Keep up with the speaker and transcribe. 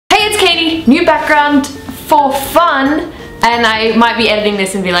Caitie, new background for fun. And I might be editing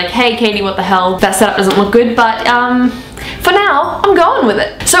this and be like, hey Caitie, what the hell? That setup doesn't look good, but for now, I'm going with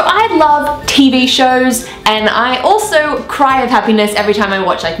it. So I love TV shows, and I also cry of happiness every time I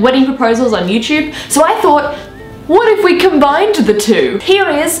watch like wedding proposals on YouTube. So I thought, what if we combined the two? Here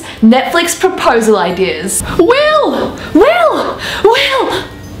is Netflix proposal ideas. Will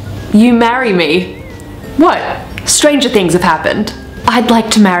you marry me? What? Stranger things have happened. I'd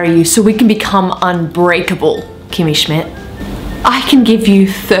like to marry you so we can become unbreakable, Kimmy Schmidt. I can give you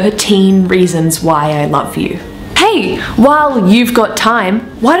 13 reasons why I love you. Hey, while you've got time,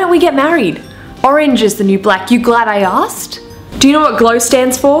 why don't we get married? Orange is the new black. You glad I asked? Do you know what GLOW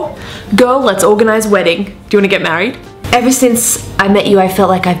stands for? Girl, let's organize wedding. Do you want to get married? Ever since I met you, I felt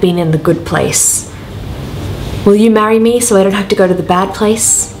like I've been in the good place. Will you marry me so I don't have to go to the bad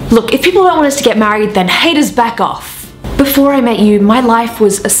place? Look, if people don't want us to get married, then haters back off. Before I met you, my life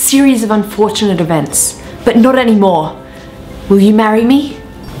was a series of unfortunate events, but not anymore. Will you marry me?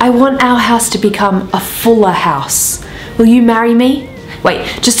 I want our house to become a fuller house. Will you marry me? Wait,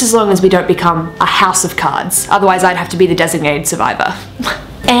 just as long as we don't become a house of cards. Otherwise I'd have to be the designated survivor.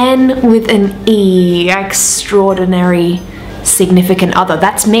 N with an E, extraordinary significant other.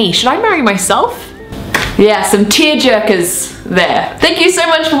 That's me. Should I marry myself? Yeah, some tear jerkers there. Thank you so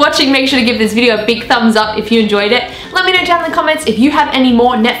much for watching. Make sure to give this video a big thumbs up if you enjoyed it. Let me know down in the comments if you have any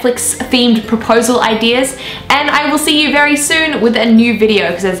more Netflix themed proposal ideas, and I will see you very soon with a new video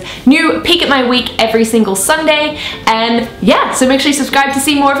because there's new peek at my week every single Sunday. And yeah, so make sure you subscribe to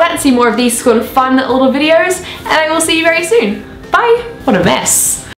see more of that and see more of these sort of fun little videos, and I will see you very soon. Bye. What a mess.